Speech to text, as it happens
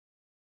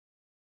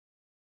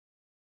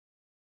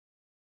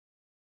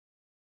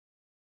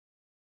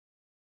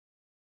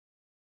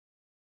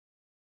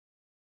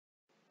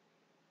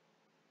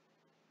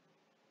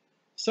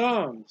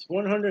Psalms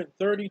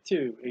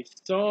 132, a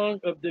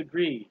song of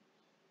degrees.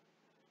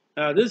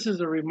 Now, this is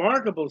a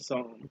remarkable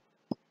psalm.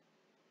 It's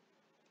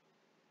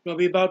going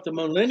to be about the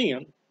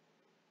millennium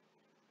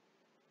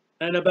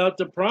and about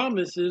the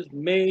promises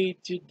made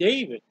to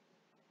David.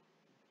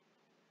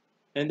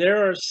 And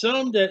there are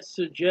some that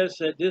suggest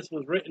that this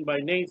was written by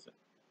Nathan,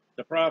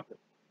 the prophet.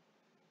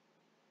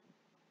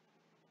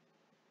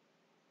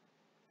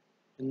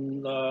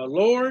 And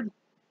Lord,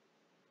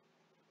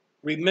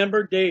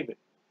 remember David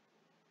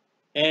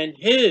and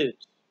his.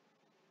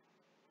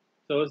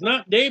 So it's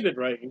not David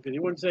writing, because he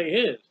wouldn't say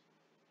his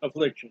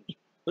afflictions.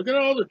 Look at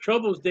all the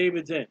troubles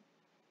David's in.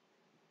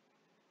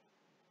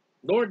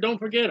 Lord, don't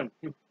forget him.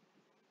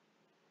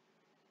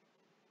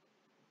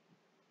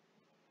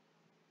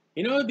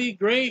 You know, it'd be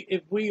great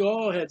if we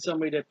all had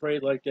somebody that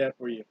prayed like that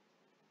for you.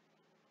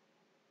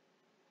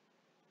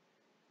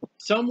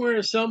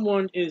 Somewhere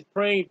someone is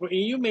praying for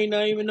you. You may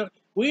not even know.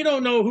 We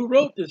don't know who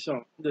wrote this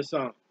song.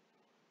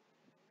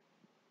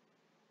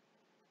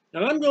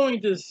 Now, I'm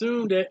going to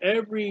assume that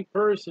every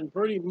person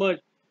pretty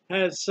much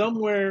has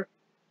somewhere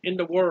in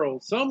the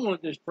world someone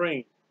is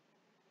praying.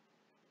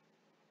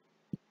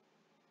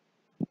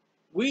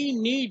 We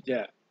need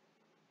that.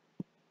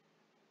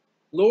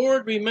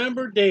 Lord,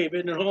 remember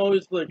David and all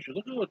his afflictions.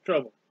 Look at all the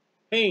trouble,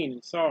 pain,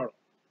 and sorrow.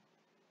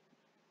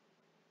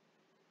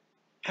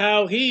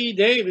 How he,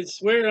 David,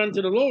 swore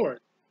unto the Lord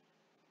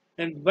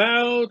and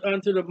vowed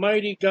unto the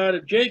mighty God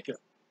of Jacob.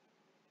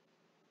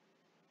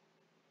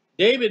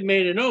 David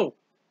made an oath.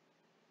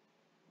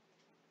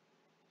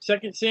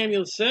 2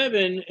 Samuel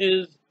 7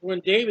 is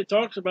when David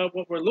talks about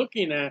what we're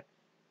looking at,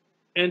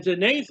 and to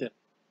Nathan.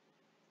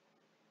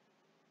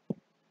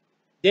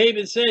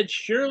 David said,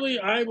 surely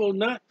I will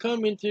not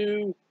come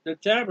into the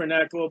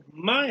tabernacle of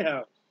my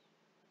house.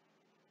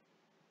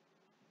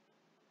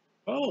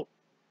 Oh.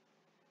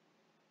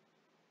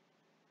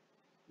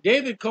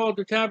 David called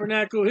the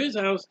tabernacle his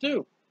house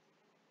too.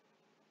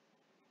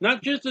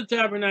 Not just the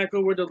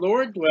tabernacle where the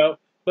Lord dwelt,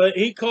 but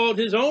he called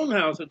his own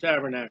house a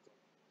tabernacle.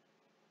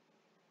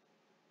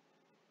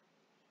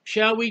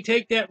 Shall we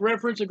take that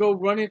reference and go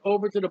running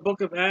over to the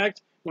book of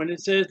Acts when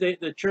it says that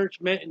the church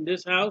met in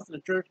this house, the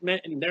church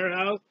met in their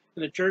house,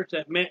 and the church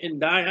that met in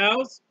thy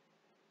house?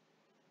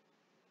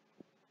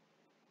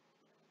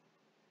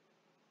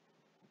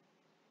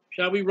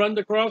 Shall we run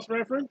the cross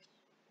reference?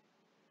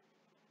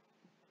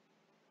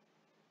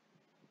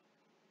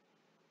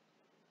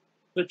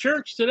 The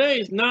church today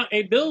is not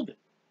a building.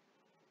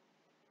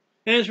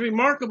 And it's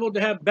remarkable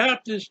to have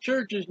Baptist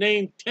churches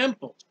named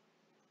temples.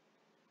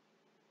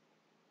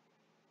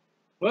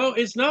 Well,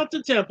 it's not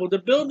the temple. The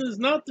building is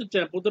not the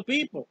temple, the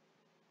people.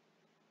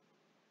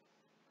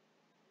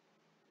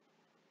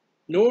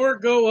 Nor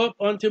go up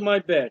unto my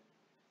bed.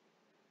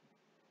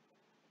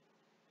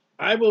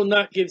 I will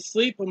not give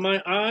sleep of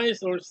my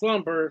eyes or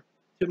slumber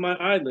to my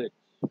eyelids.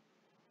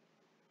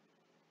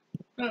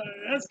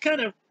 That's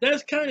kind of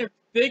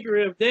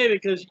figurative,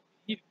 David, because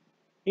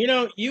you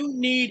know you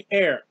need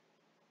air.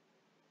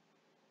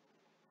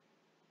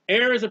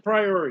 Air is a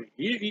priority.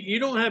 You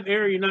don't have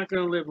air, you're not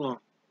going to live long.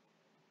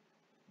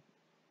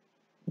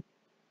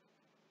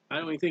 I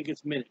don't even think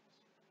it's minutes.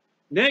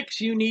 Next,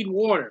 you need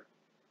water.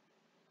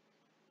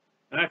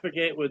 I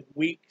forget, with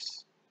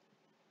weeks,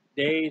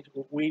 days,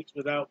 weeks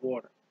without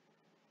water.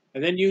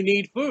 And then you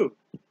need food.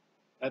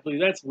 I believe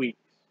that's weeks.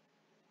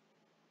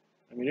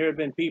 I mean, there have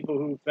been people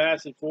who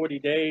fasted 40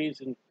 days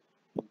and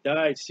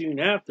died soon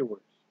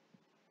afterwards.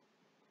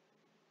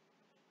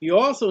 You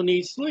also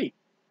need sleep.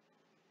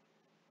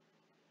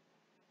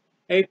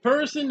 A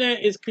person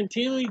that is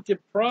continually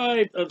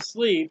deprived of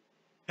sleep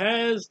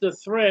has the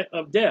threat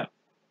of death.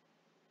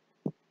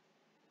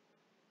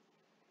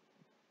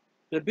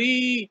 To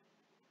be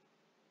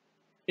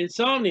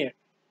insomniac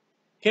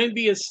can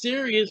be a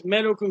serious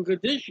medical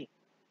condition.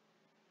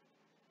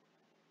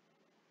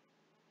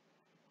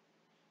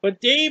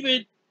 But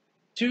David,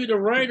 to the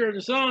writer of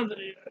the Psalms,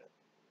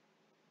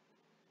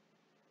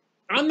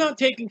 I'm not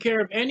taking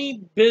care of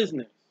any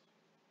business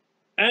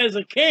as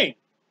a king.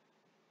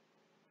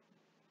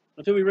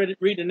 Until we read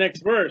the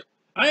next verse.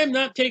 I am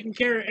not taking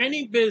care of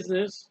any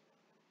business.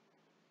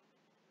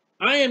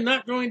 I am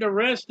not going to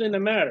rest in the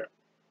matter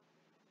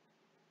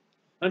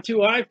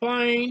until I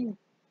find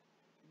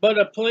but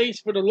a place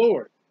for the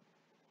Lord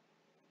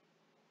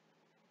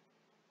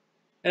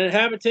and a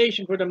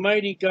habitation for the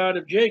mighty God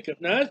of Jacob.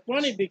 Now that's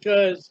funny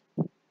because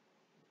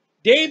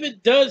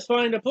David does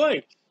find a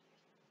place.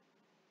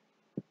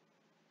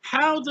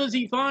 How does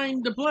he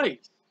find the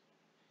place?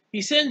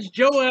 He sends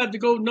Joab to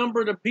go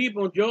number the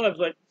people, and Joab's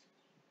like,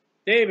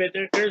 David,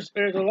 there's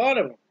a lot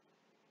of them.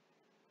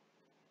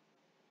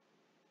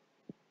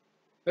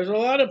 There's a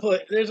lot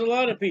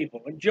of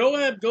people. And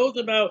Joab goes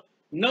about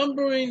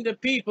numbering the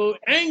people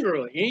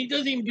angrily, and he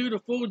doesn't even do the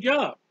full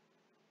job.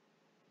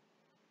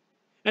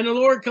 And the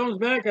Lord comes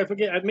back, I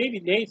forget, maybe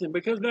Nathan,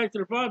 but comes back to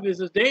the prophet and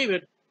says,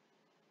 David,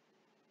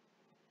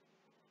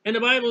 and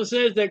the Bible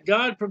says that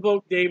God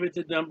provoked David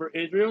to number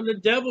Israel, and the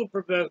devil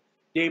provoked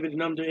David to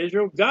number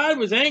Israel. God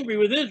was angry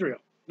with Israel,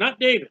 not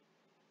David.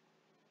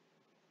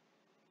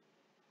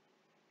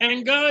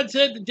 And God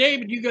said to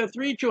David, you got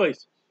three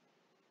choices.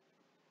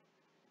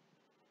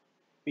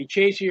 Be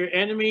chasing your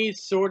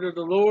enemies, sword of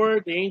the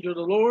Lord, the angel of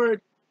the Lord,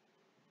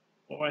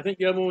 or I think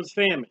the other one was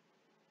famine.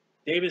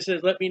 David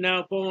says, let me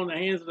now fall in the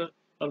hands of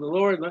the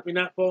Lord, let me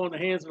not fall in the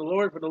hands of the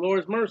Lord, for the Lord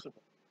is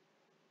merciful.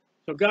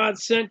 So God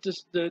sent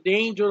the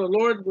angel of the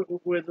Lord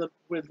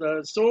with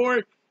a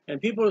sword, and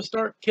people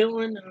start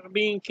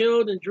being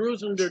killed in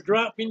Jerusalem. They're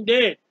dropping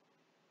dead.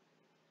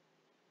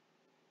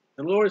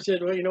 And the Lord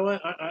said, well, you know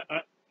what?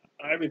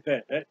 I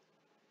repent. That's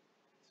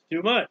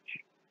too much.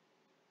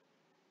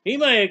 He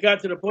might have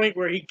got to the point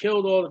where he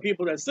killed all the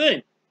people that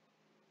sinned.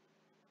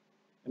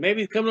 And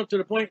maybe he's coming up to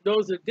the point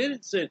those that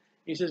didn't sin.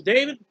 He says,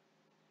 David?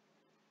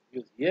 He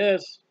goes,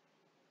 yes.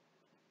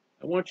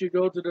 I want you to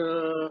go to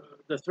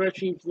the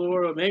threshing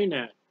floor of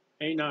Anan.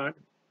 I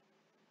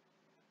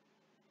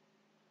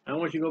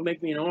want you to go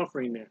make me an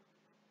offering there.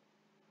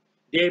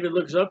 David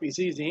looks up. He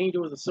sees the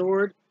angel with a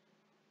sword.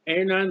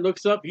 Anan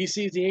looks up. He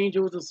sees the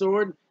angel with a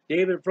sword.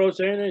 David approaches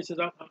Anan and says,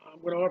 I'm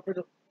going to offer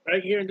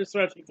right here in this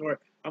threshing floor.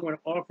 I'm going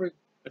to offer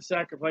a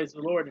sacrifice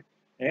to the Lord.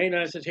 And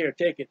Anan says, here,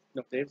 take it.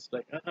 No, David's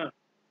like,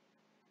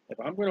 If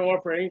I'm going to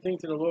offer anything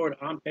to the Lord,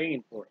 I'm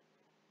paying for it.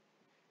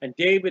 And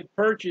David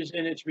purchased,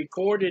 and it's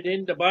recorded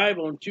in the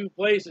Bible in two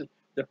places,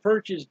 the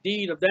purchase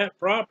deed of that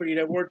property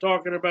that we're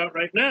talking about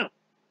right now.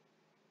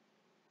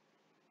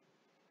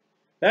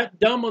 That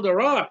Dome of the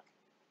Rock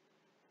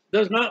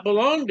does not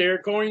belong there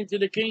according to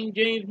the King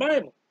James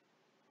Bible.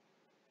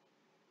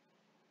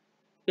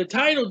 The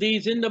title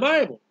deed's in the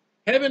Bible.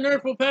 Heaven and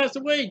earth will pass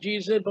away,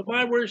 Jesus said, but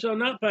my word shall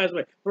not pass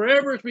away.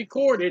 Forever it's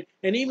recorded,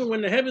 and even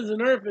when the heavens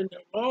and earth and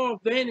all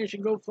vanish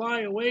and go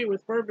fly away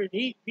with fervent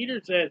heat, Peter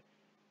said,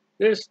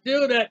 there's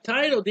still that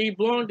title deed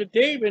belonged to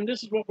David, and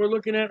this is what we're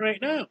looking at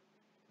right now.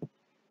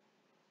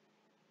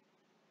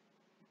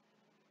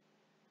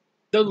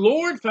 The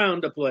Lord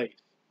found a place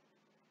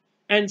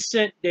and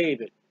sent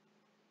David.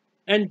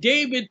 And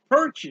David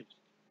purchased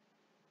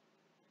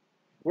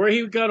where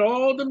he got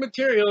all the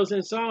materials,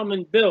 and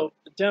Solomon built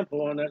the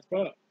temple on that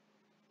spot.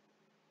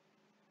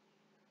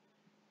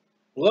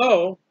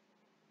 Lo,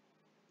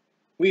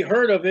 we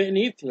heard of it in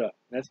Ephraim.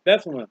 That's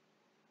Bethlehem.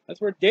 That's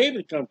where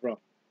David come from.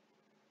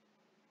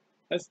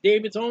 That's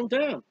David's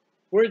hometown,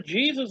 where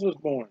Jesus was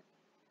born.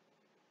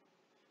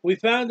 We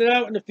found it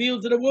out in the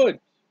fields of the woods.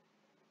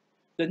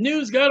 The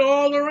news got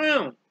all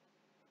around.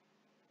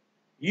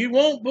 You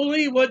won't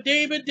believe what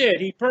David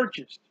did. He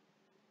purchased.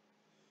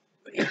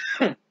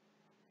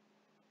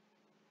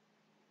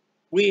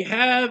 We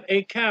have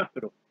a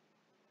capital.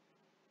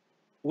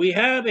 We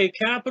have a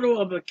capital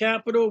of a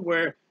capital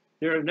where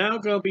there are now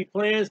going to be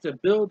plans to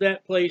build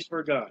that place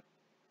for God.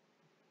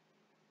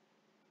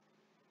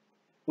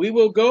 We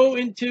will go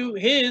into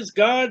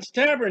God's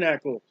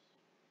tabernacles.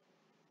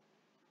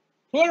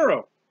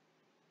 Plural.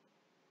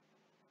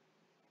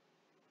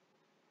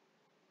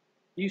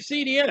 You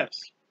see the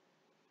S.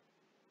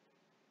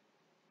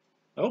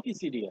 I hope you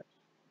see the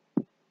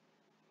S.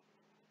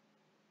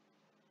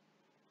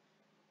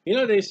 You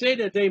know, they say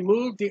that they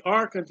moved the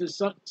ark into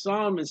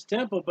Solomon's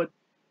temple, but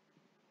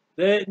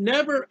they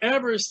never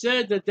ever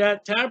said that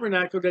that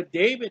tabernacle that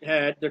David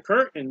had, the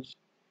curtains,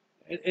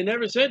 it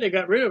never said they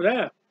got rid of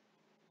that.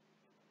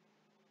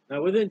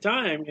 Now, within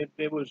time,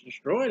 it was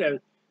destroyed.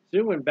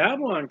 Soon when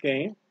Babylon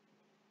came,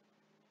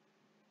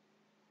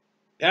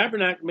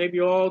 tabernacle,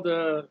 maybe all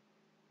the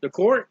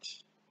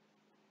courts,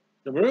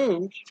 the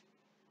rooms.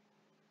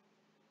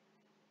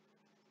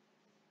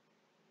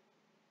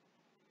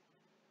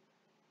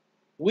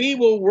 We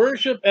will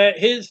worship at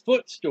his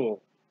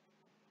footstool.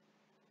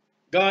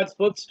 God's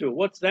footstool.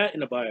 What's that in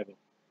the Bible?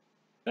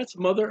 That's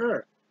Mother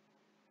Earth.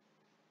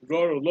 You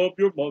gotta love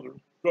your mother.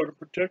 You gotta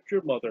protect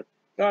your mother.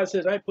 God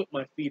says, I put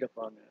my feet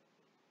upon that.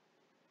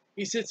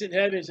 He sits in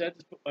heaven and says, I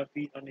just put my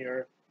feet on the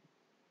earth.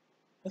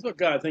 That's what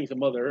God thinks of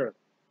Mother Earth.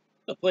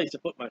 It's a place to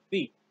put my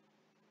feet.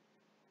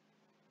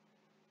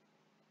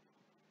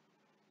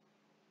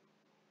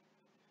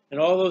 And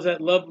all those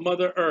that love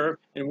Mother Earth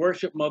and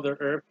worship Mother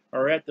Earth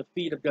are at the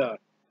feet of God.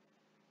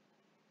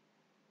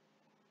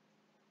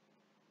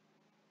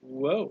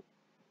 Whoa.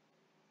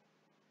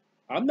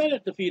 I'm not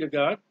at the feet of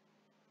God.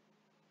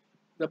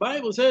 The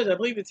Bible says, I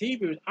believe it's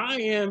Hebrews, I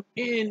am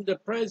in the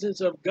presence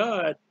of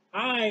God.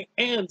 I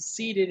am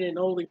seated in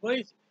holy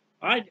places.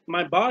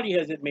 My body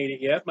hasn't made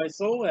it yet. My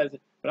soul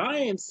hasn't. But I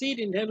am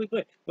seated in heavenly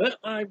place. Let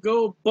I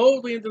go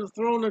boldly into the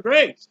throne of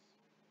grace.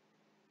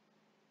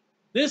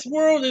 This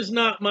world is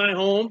not my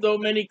home, though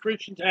many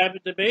Christians have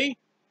it to be.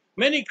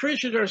 Many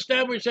Christians are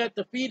established at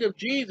the feet of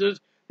Jesus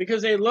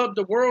because they love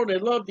the world, they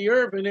love the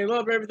earth, and they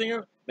love everything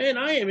else. Man,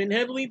 I am in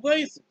heavenly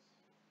places.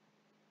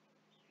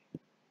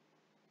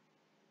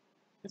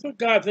 That's what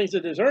God thinks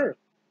of this earth.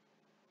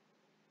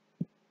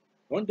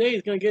 One day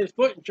he's going to get his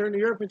foot and turn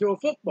the earth into a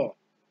football.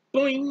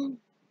 Boing!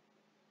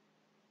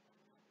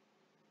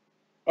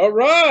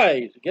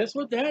 Arise! Guess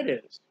what that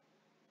is?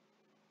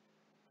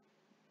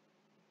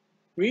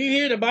 When you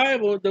hear the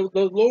Bible, the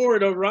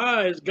Lord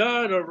arise,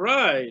 God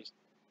arise.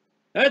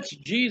 That's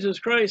Jesus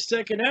Christ's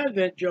second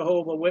advent,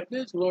 Jehovah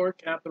Witness, Lord,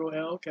 capital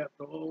L,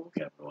 capital O,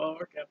 capital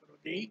R, capital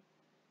D.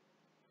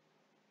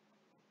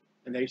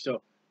 And they say,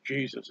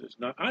 Jesus is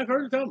not, I've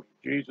heard them tell me,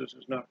 Jesus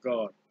is not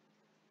God.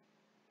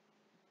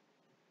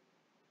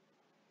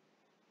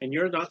 And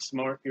you're not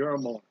smart, you're a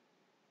moron.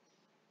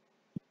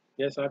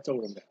 Yes, I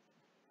told him that.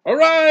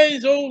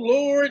 Arise, O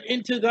Lord,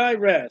 into thy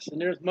rest. And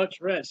there's much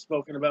rest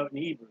spoken about in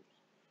Hebrews.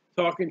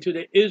 Talking to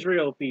the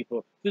Israel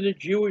people, to the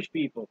Jewish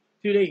people,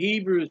 to the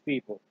Hebrews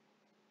people.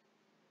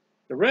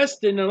 The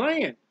rest in the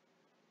land.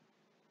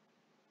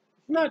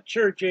 It's not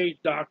church age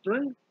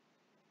doctrine.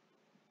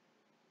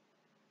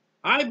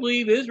 I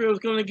believe Israel is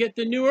going to get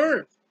the new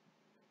earth.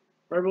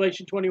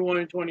 Revelation 21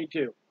 and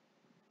 22.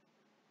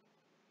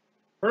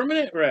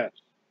 Permanent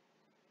rest.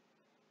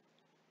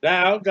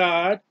 Thou,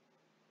 God,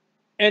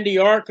 and the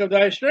ark of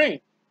thy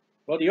strength.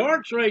 Well, the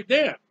ark's right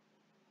there.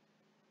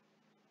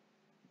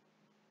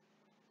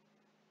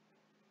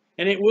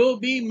 And it will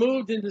be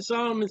moved into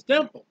Solomon's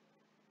temple.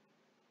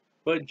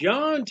 But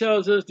John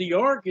tells us the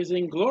ark is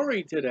in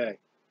glory today.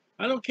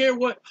 I don't care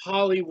what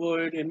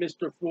Hollywood and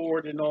Mr.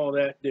 Ford and all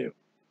that do.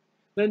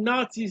 The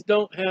Nazis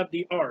don't have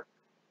the ark.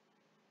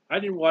 I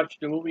didn't watch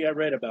the movie, I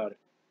read about it.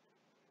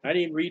 I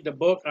didn't read the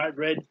book, I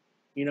read,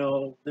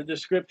 the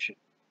description.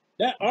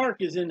 That ark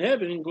is in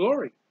heaven in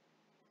glory.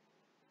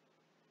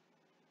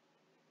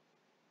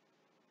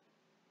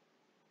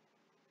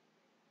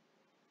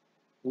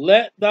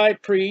 Let thy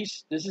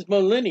priests, this is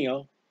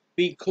millennial,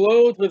 be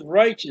clothed with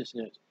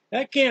righteousness.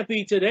 That can't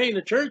be today in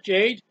the church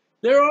age.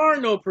 There are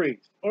no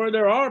priests. Or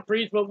there are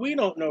priests, but we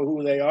don't know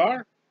who they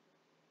are.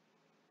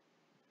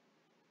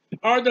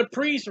 Are the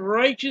priests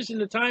righteous in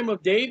the time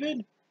of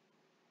David?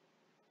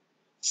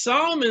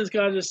 Solomon's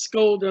got to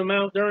scold them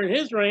out during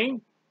his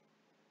reign.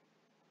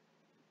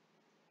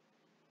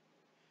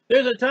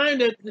 There's a time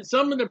that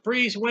some of the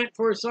priests went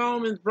for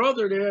Solomon's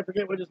brother there, I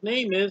forget what his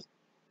name is,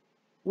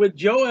 with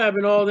Joab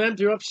and all them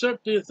to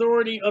usurp the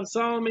authority of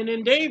Solomon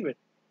and David.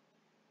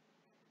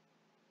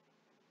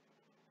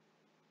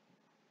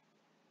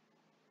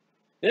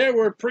 There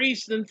were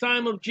priests in the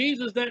time of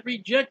Jesus that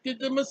rejected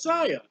the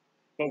Messiah.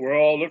 But we're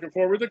all looking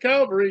forward to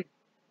Calvary.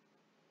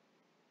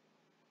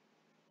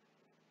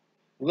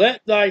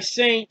 Let thy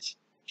saints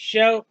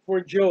shout for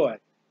joy.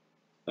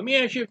 Let me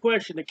ask you a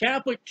question. The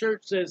Catholic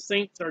Church says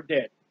saints are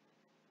dead.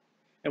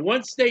 And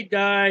once they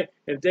die,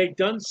 if they've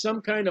done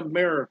some kind of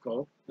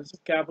miracle, this is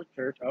Catholic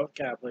Church, I was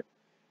Catholic,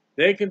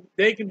 they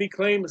can be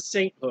claimed as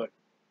sainthood.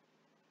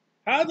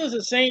 How does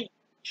a saint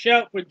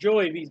shout for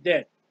joy if he's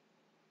dead?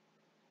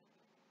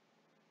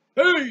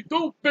 Hey,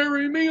 don't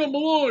bury me, I'm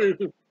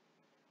alive.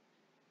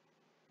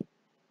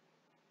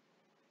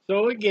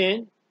 So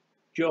again,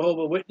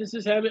 Jehovah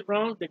Witnesses have it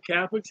wrong, the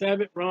Catholics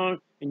have it wrong,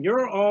 and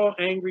you're all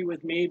angry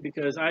with me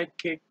because I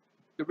kicked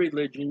the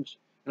religions,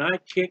 and I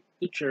kicked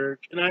the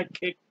church, and I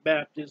kicked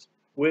Baptists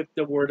with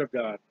the Word of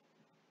God.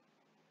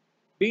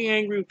 Be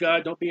angry with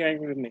God, don't be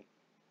angry with me.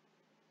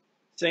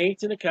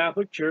 Saints in the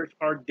Catholic Church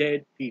are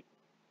dead people.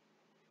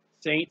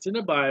 Saints in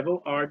the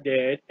Bible are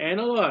dead and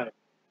alive.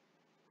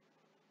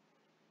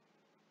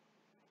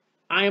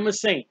 I am a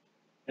saint,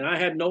 and I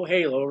have no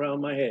halo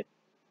around my head.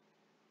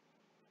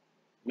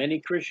 Many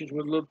Christians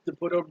would love to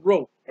put a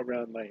rope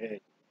around my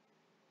head.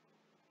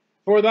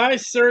 For thy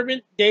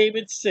servant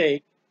David's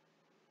sake,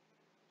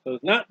 so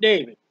it's not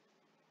David,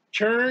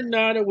 turn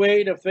not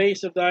away the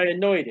face of thy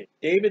anointed.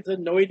 David's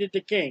anointed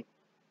the king.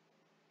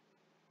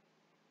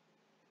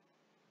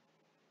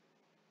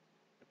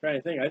 I'm trying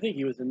to think. I think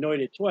he was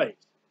anointed twice.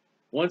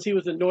 Once he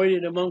was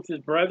anointed amongst his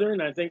brethren.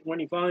 I think when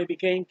he finally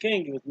became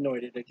king, he was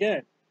anointed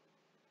again.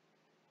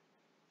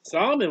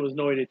 Solomon was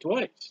anointed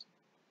twice.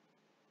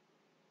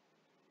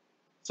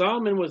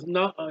 Solomon was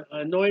not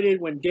anointed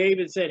when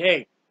David said,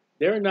 hey,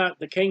 they're not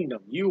the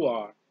kingdom, you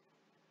are.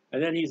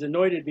 And then he's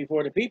anointed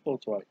before the people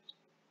twice.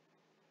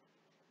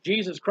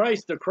 Jesus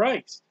Christ, the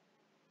Christ,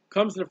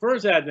 comes to the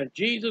first advent.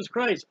 Jesus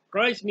Christ.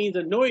 Christ means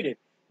anointed.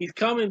 He's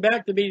coming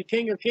back to be the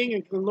King of Kings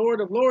and the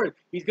Lord of Lords.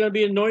 He's going to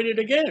be anointed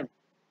again.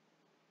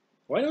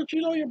 Why don't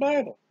you know your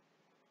Bible?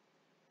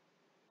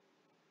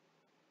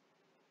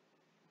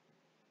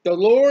 The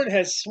Lord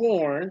has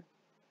sworn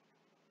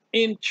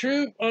in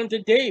truth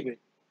unto David.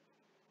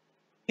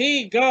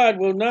 He, God,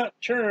 will not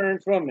turn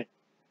from it.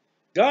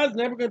 God's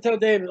never going to tell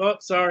David, oh,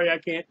 sorry, I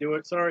can't do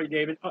it. Sorry,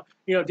 David. Oh,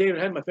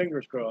 David had my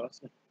fingers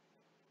crossed.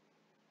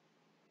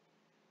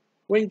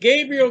 When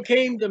Gabriel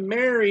came to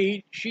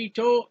Mary, he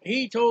told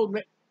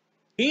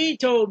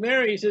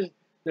Mary, he says,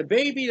 the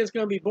baby that's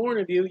going to be born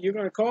of you, you're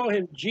going to call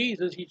him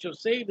Jesus. He shall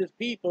save his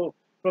people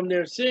from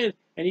their sins,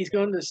 and he's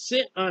going to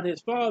sit on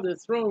his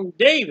father's throne,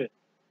 David.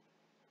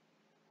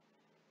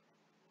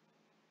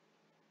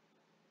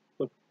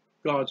 But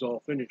God's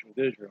all finished with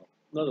Israel.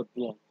 Another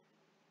blunt.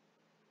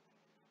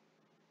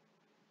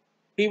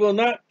 He will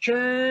not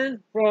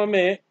turn from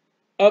it.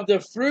 Of the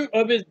fruit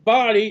of his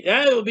body,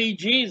 that will be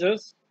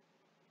Jesus,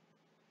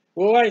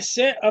 will I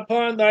set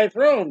upon thy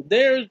throne.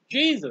 There's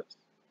Jesus.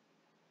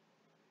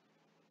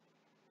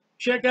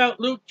 Check out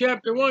Luke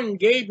chapter 1,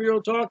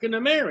 Gabriel talking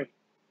to Mary.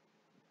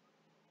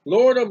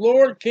 Lord of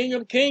lords, King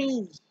of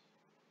kings.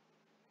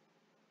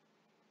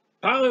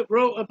 Pilate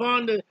wrote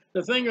upon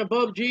the thing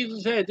above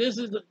Jesus' head, this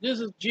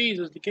is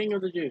Jesus, the King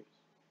of the Jews.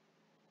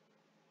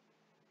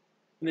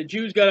 And the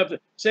Jews got up to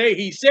say,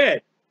 he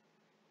said.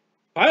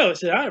 Pilate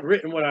said, I've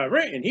written what I've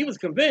written. He was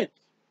convinced.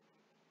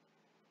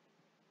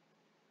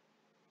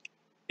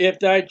 If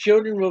thy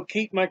children will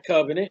keep my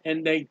covenant,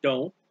 and they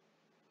don't,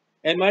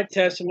 and my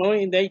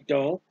testimony, and they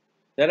don't,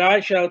 that I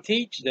shall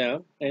teach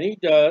them, and he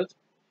does,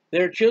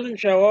 their children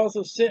shall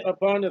also sit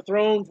upon the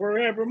throne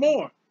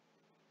forevermore.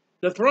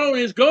 The throne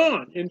is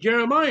gone in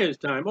Jeremiah's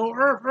time. Oh,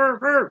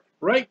 earth,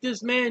 write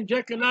this man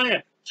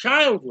Jeconiah,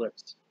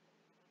 childless.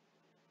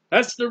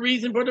 That's the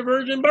reason for the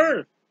virgin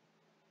birth.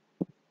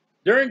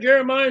 During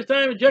Jeremiah's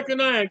time and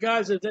Jeconiah,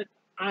 God says that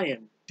I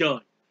am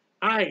done.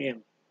 I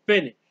am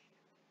finished.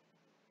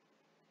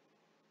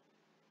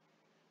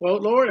 Well,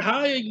 Lord, how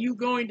are you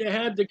going to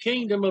have the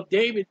kingdom of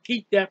David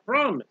keep that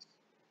promise?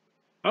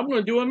 I'm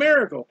going to do a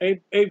miracle. A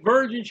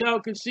virgin shall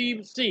conceive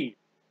a seed.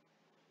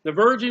 The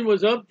virgin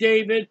was of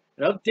David,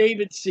 of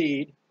David's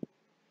seed.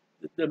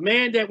 The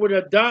man that would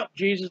adopt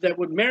Jesus, that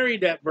would marry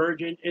that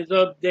virgin, is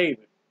of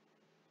David.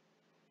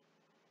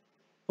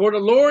 For the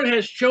Lord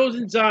has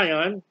chosen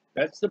Zion.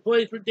 That's the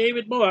place where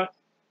David bought.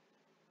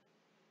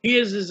 He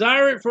has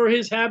desired for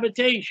his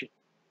habitation.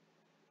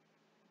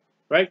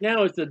 Right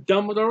now, it's the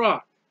Dome of the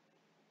Rock.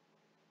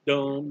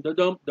 Dome, the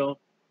dump, dump.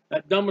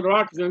 That Dome of the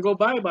Rock is going to go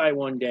bye-bye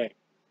one day.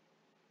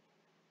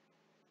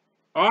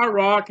 Our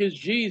rock is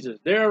Jesus.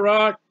 Their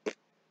rock.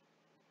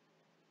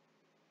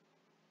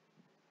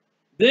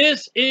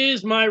 This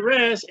is my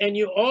rest, and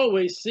you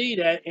always see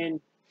that in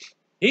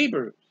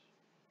Hebrews.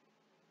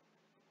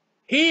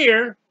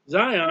 Here,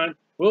 Zion,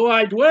 will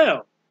I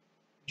dwell.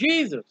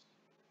 Jesus.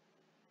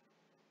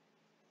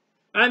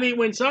 I mean,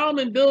 when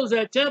Solomon builds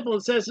that temple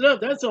and sets it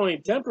up, that's only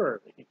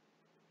temporary.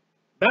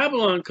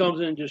 Babylon comes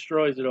in and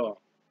destroys it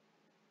all.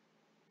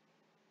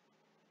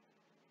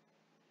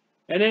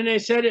 And then they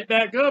set it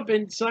back up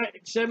in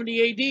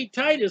 70 AD.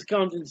 Titus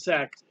comes and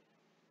sacks it.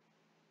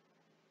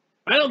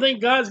 I don't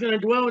think God's going to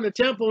dwell in the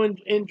temple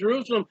in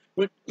Jerusalem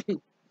when,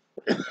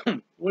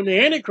 when the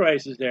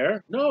Antichrist is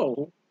there.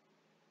 No.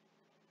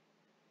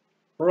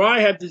 For I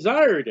have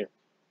desired it.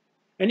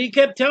 And he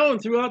kept telling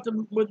throughout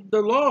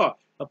the law,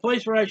 a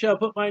place where I shall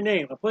put my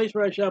name, a place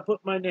where I shall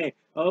put my name,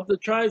 of the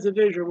tribes of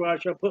Israel where I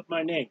shall put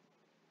my name.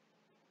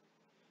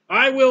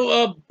 I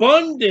will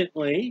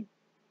abundantly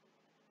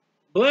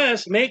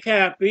bless, make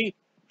happy,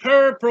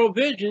 her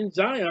provision,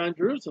 Zion,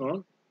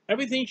 Jerusalem,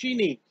 everything she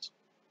needs.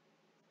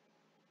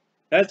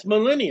 That's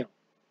millennial.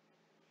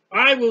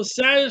 I will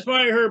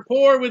satisfy her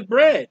poor with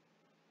bread.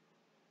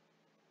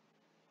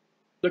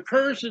 The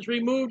curse is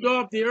removed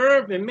off the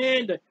earth, and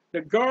man,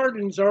 the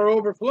gardens are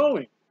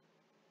overflowing.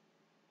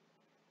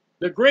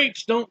 The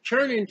grapes don't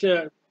turn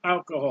into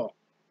alcohol.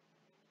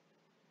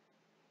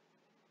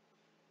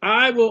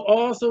 I will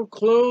also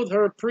clothe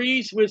her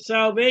priests with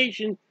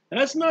salvation.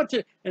 That's not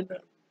to. And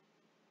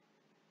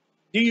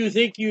do you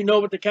think you know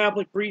what the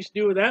Catholic priests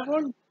do with that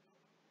one?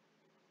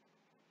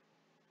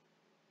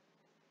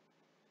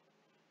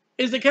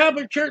 Is the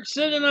Catholic Church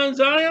sitting on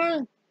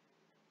Zion?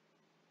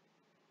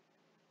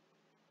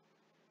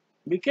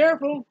 Be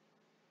careful.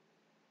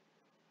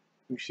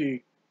 You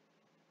see,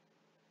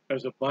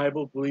 as a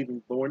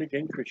Bible-believing,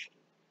 born-again Christian,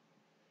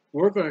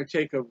 we're going to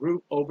take a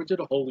route over to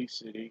the Holy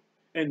City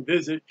and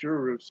visit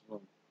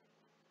Jerusalem.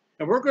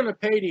 And we're going to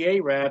pay the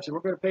Arabs and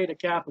we're going to pay the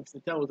Catholics to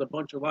tell us a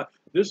bunch of lies.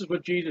 This is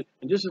what Jesus,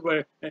 and this is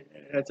what,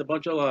 that's a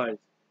bunch of lies.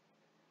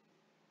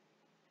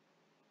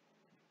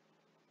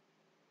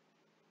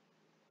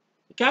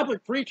 The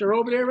Catholic priests are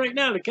over there right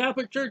now. The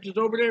Catholic Church is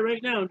over there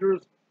right now in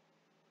Jerusalem.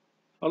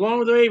 Along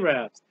with the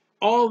Arabs.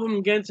 All of them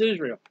against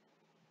Israel.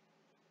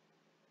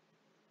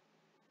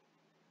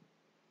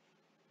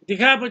 The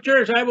Catholic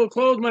Church, I will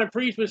clothe my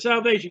priests with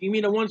salvation. You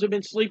mean the ones who have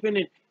been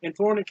sleeping and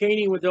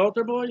fornicating with the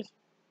altar boys?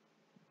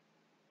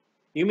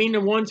 You mean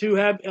the ones who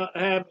have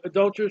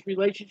adulterous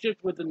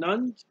relationships with the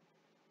nuns?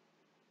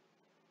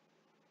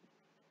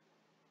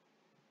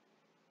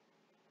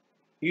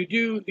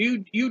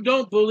 You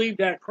don't believe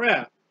that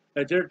crap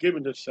that they're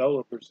given to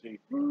celibacy.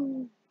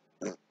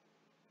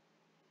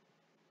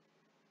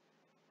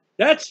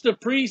 That's the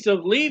priest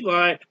of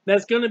Levi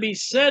that's going to be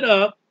set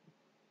up.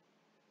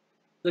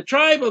 The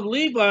tribe of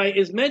Levi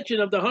is mentioned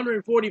of the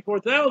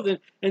 144,000,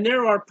 and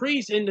there are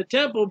priests in the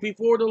temple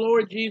before the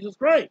Lord Jesus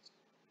Christ.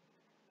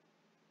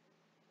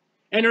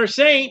 And her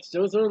saints,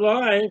 those are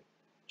alive,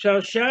 shall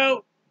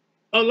shout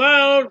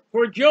aloud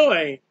for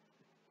joy.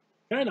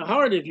 Kind of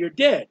hard if you're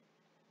dead.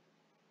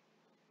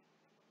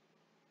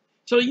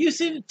 So you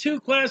see the two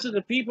classes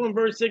of people in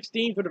verse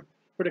 16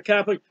 for the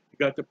Catholic. You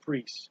got the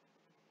priests.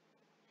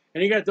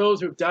 And you got those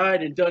who've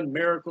died and done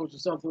miracles or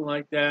something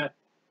like that.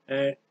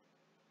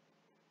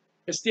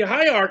 It's the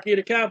hierarchy of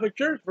the Catholic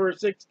Church,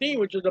 verse 16,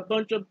 which is a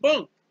bunch of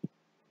bunk.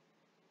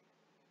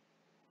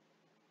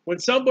 When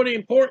somebody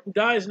important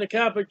dies in the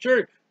Catholic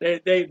Church, they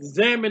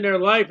examine their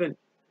life and,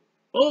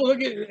 oh,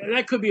 look at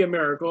that, could be a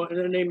miracle, and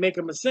then they make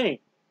them a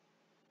saint.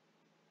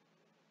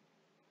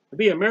 It'd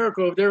be a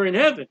miracle if they're in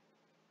heaven.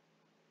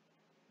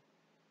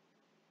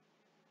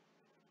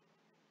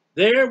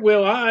 There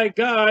will I,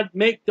 God,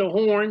 make the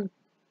horn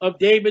of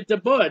David to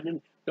bud.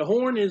 And the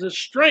horn is a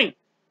strength.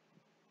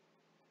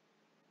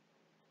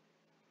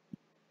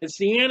 It's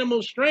the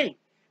animal strength.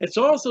 It's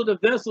also the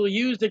vessel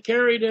used to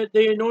carry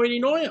the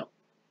anointing oil.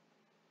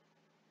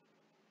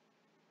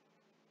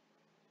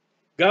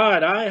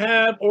 God, I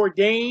have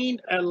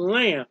ordained a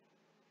lamp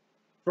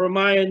for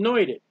my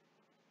anointed.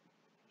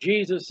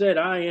 Jesus said,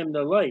 I am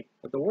the light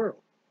of the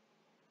world.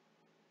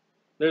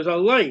 There's a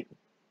light.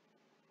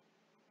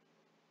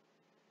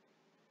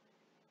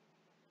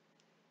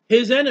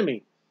 His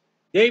enemy,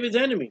 David's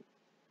enemy,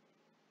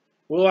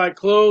 will I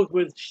clothe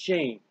with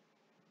shame.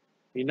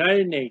 The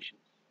United Nations,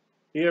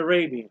 the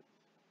Arabians,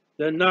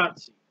 the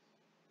Nazis,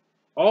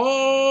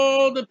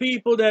 all the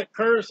people that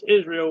curse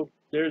Israel,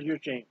 there's your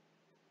shame.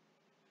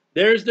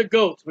 There's the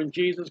goats when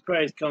Jesus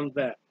Christ comes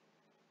back.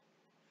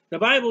 The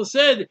Bible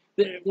said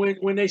that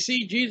when they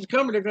see Jesus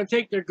coming, they're going to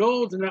take their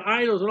golds and their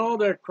idols and all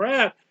their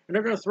crap, and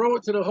they're going to throw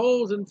it to the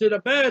holes and to the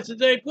bats and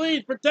say,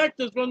 please protect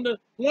us from the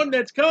one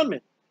that's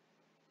coming.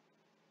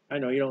 I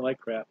know you don't like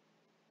crap.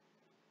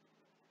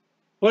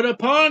 But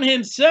upon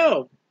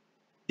himself,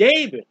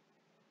 David,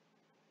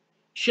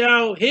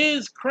 shall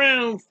his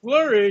crown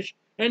flourish,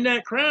 and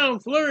that crown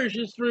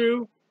flourishes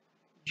through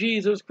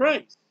Jesus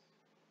Christ.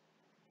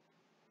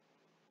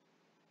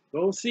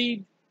 Go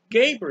see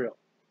Gabriel.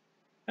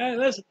 Hey,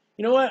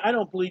 you know what? I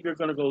don't believe you're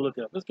going to go look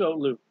it up. Let's go,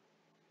 Luke.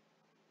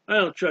 I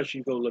don't trust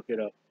you to go look it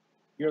up.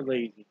 You're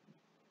lazy.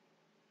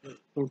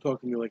 Don't talk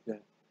to me like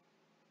that.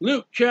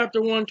 Luke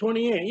chapter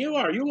 128. You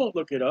are. You won't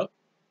look it up.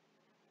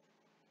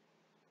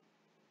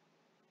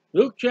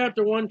 Luke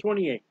chapter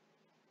 128.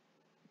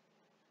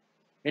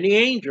 And the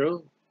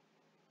angel,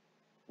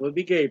 would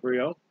be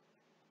Gabriel,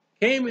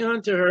 came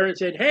unto her and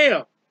said,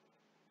 Hail,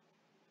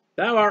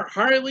 thou art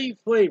highly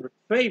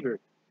favored,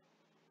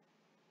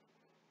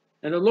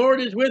 and the Lord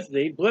is with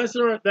thee. Blessed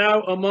art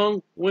thou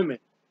among women.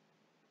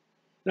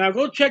 Now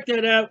go check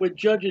that out with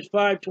Judges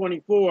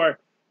 5:24,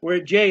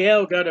 where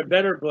Jael got a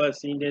better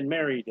blessing than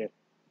Mary did.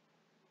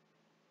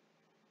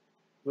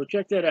 Go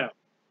check that out.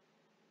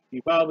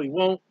 You probably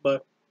won't,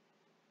 but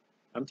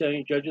I'm telling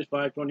you, Judges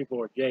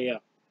 5:24,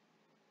 Jael.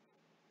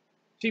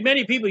 See,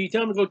 many people, you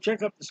tell them to go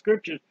check up the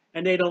scriptures,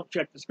 and they don't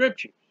check the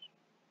scriptures.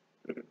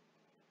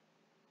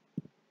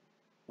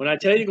 When I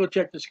tell you to go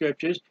check the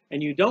scriptures,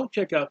 and you don't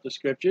check out the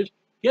scriptures,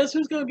 guess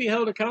who's going to be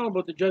held accountable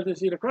at the judgment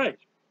seat of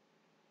Christ?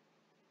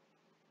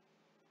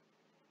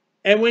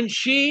 And when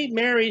she,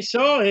 Mary,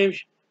 saw him,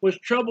 was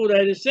troubled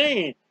at his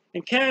saying,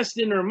 and cast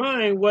in her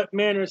mind what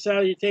manner of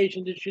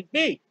salutation this should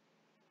be.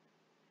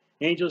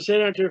 The angel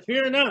said unto her,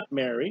 Fear not,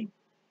 Mary,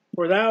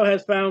 for thou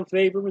hast found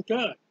favor with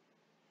God.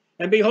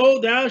 And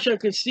behold, thou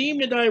shalt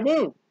conceive in thy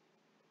womb,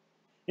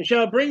 and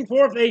shalt bring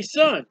forth a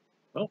son.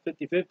 Well,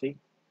 50-50.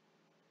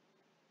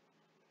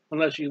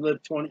 Unless you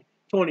live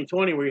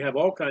 2020 where you have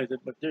all kinds of,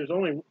 but there's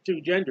only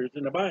two genders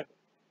in the Bible.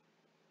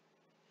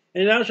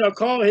 And thou shalt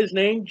call his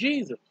name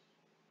Jesus.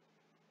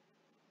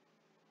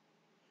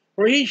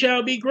 For he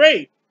shall be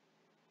great,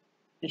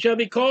 and shall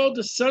be called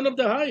the Son of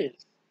the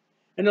Highest.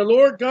 And the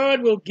Lord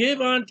God will give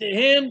unto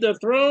him the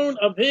throne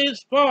of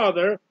his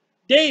father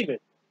David.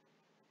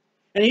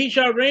 And he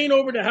shall reign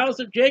over the house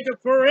of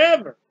Jacob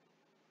forever.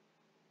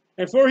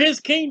 And for his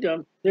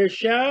kingdom there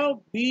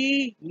shall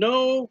be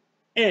no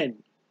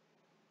end.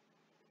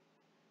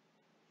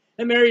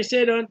 And Mary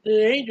said unto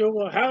the angel,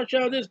 Well, how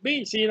shall this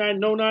be, seeing I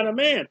know not a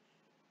man?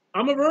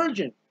 I'm a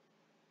virgin.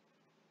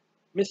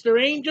 Mr.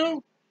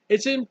 Angel,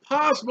 it's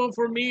impossible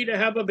for me to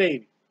have a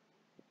baby.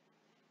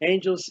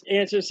 Angel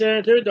answered, said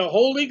unto her, The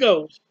Holy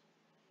Ghost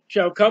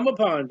shall come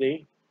upon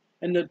thee,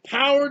 and the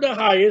power of the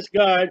highest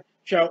God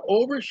shall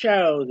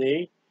overshadow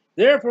thee.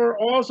 Therefore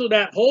also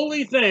that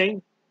holy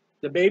thing,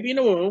 the baby in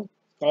the womb,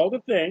 called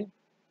a thing,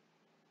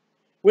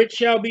 which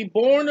shall be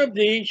born of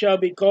thee shall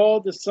be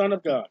called the Son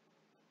of God.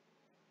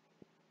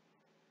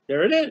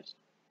 There it is.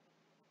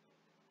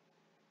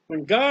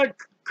 When God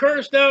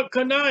cursed out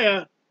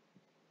Caniah,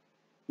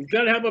 he's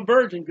got to have a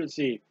virgin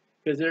conceived,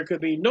 because there could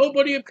be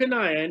nobody of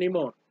Caniah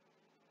anymore.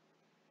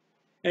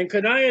 And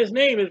Caniah's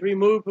name is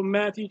removed from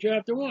Matthew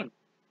chapter 1.